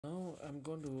I'm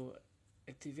going to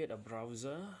activate a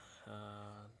browser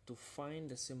to find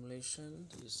the simulation.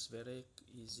 It's very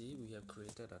easy. We have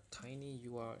created a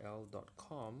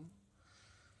tinyurl.com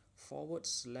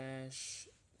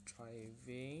 /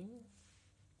 driving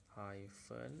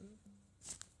hyphen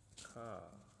car.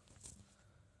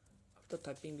 After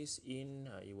typing this in,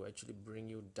 it will actually bring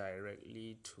you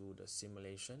directly to the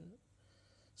simulation.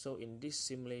 So in this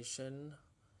simulation,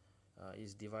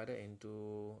 is divided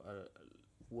into a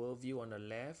world view on the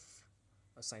left,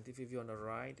 a scientific view on the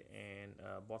right, and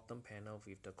a bottom panel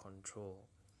with the control.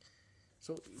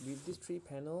 So with these three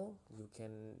panels, you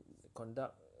can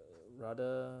conduct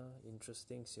rather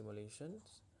interesting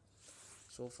simulations.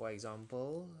 So for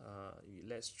example,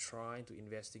 let's try to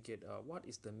investigate what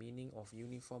is the meaning of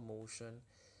uniform motion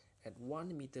at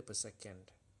 1 meter per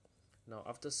second. Now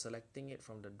after selecting it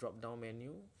from the drop down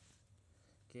menu,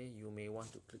 okay, you may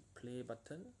want to click play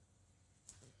button,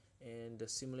 and the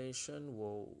simulation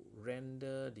will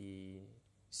render the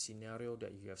scenario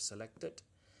that you have selected.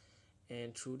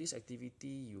 And through this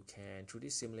activity, through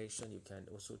this simulation, you can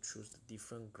also choose the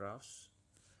different graphs.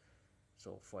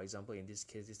 So for example, in this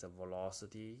case, this is the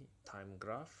velocity time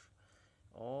graph,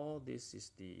 or this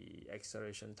is the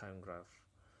acceleration time graph,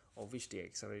 of which the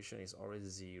acceleration is always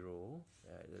 0,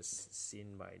 as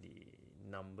seen by the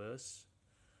numbers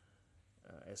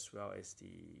as well as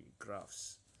the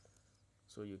graphs.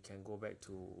 So you can go back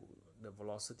to the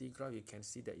velocity graph. You can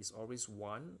see that it's always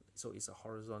 1, so it's a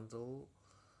horizontal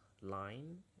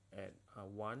line at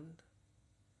 1,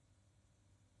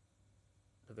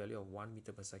 the value of 1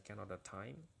 meter per second of the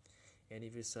time. And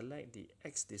if you select the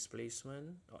x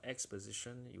displacement or x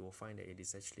position, you will find that it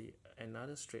is actually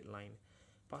another straight line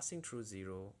passing through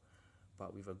 0,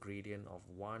 but with a gradient of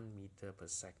 1 meter per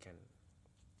second,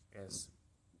 as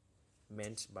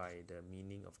meant by the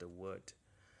meaning of the word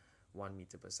 1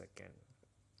 meter per second.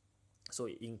 So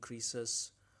it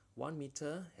increases 1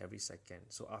 meter every second.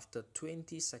 So after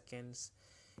 20 seconds,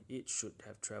 it should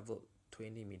have traveled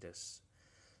 20 meters.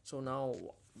 So now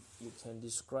you can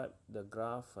describe the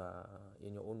graph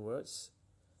in your own words.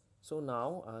 So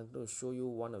now I'm going to show you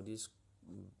one of these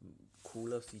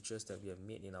cooler features that we have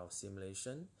made in our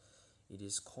simulation. It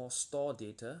is called store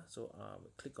data. So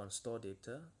click on store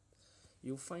data.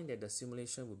 You'll find that the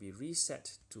simulation will be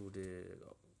reset to the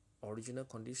original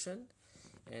condition,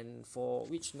 and for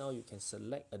which now you can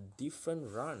select a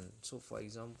different run. So for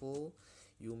example,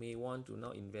 you may want to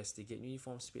now investigate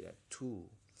uniform speed at 2,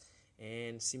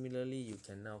 and similarly you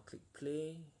can now click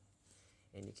play,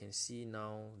 and you can see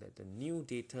now that the new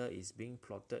data is being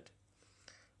plotted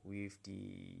with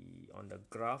on the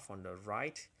graph on the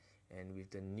right, and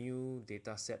with the new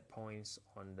data set points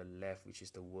on the left, which is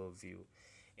the world view.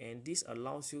 And this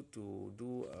allows you to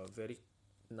do a very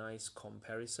nice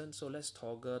comparison. So let's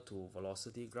toggle to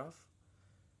velocity graph.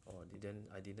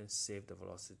 I didn't save the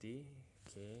velocity.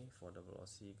 Okay, for the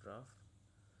velocity graph,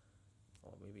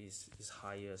 or maybe it's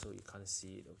higher so you can't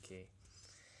see it. Okay,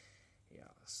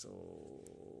 yeah, so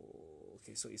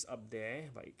okay, so it's up there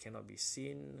but it cannot be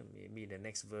seen. Maybe the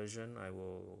next version I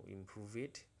will improve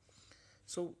it.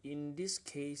 So in this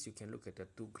case, you can look at the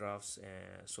two graphs.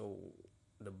 So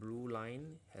the blue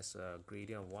line has a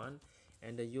gradient of 1,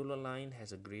 and the yellow line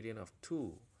has a gradient of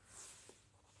 2.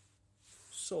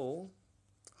 So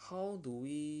how do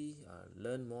we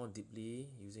learn more deeply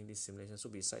using this simulation? So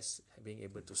besides being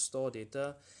able to store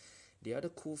data, the other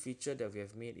cool feature that we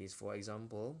have made is, for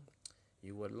example,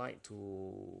 you would like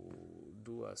to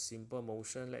do a simple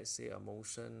motion, let's say a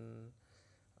motion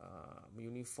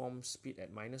uniform speed at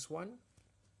 -1.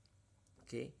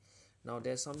 Okay, now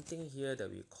there's something here that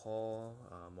we call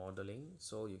modeling.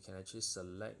 So you can actually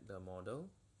select the model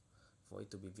for it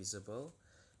to be visible,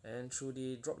 and through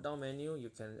the drop down menu you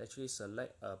can actually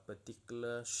select a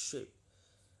particular shape,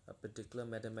 a particular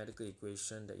mathematical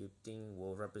equation that you think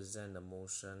will represent the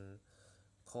motion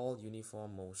called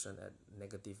uniform motion at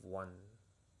 -1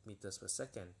 meters per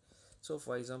second. So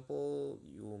for example,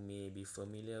 you may be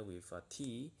familiar with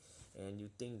t, and you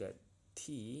think that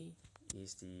t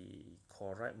is the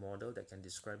correct model that can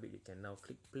describe it. You can now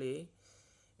click play,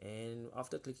 and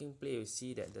after clicking play, you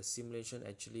see that the simulation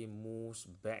actually moves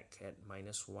back at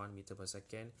 -1 meter per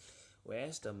second,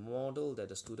 whereas the model that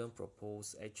the student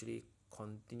proposed actually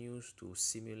continues to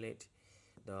simulate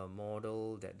the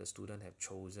model that the student have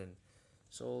chosen.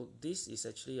 So this is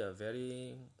actually a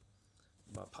very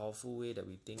powerful way that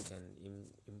we think can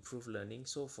improve learning.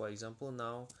 So for example,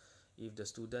 now if the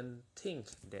student think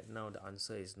that now the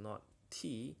answer is not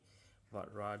t,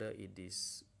 but rather it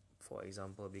is, for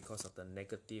example, because of the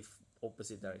negative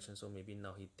opposite direction, so maybe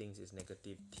now he thinks it's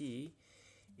 -t,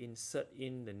 insert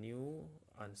in the new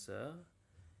answer,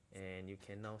 and you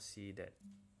can now see that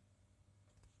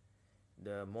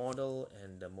the model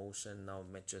and the motion now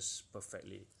matches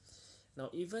perfectly. Now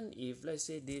even if let's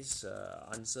say this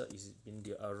answer is been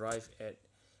arrived at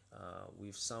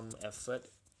with some effort,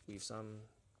 with some,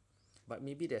 but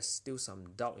maybe there's still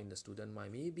some doubt in the student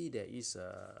mind, maybe there is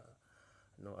a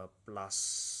a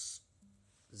plus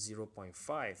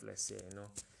 0.5, let's say,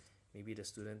 maybe the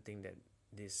student think that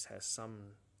this has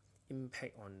some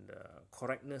impact on the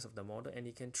correctness of the model, and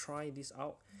you can try this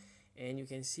out, and you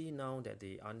can see now that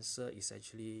the answer is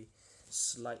actually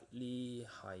slightly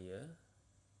higher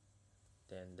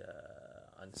than the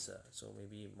answer. So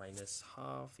maybe minus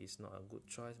half is not a good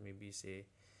choice, maybe say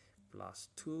plus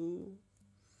 2,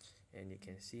 and you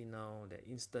can see now that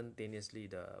instantaneously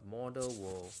the model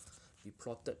will be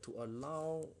plotted to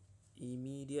allow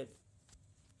immediate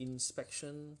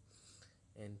inspection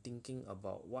and thinking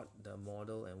about what the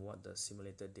model and what the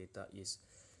simulated data is.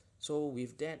 So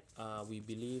with that, we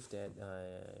believe that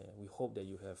we hope that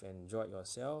you have enjoyed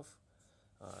yourself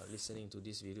listening to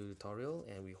this video tutorial,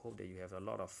 and we hope that you have a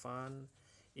lot of fun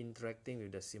interacting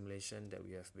with the simulation that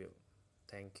we have built.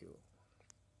 Thank you.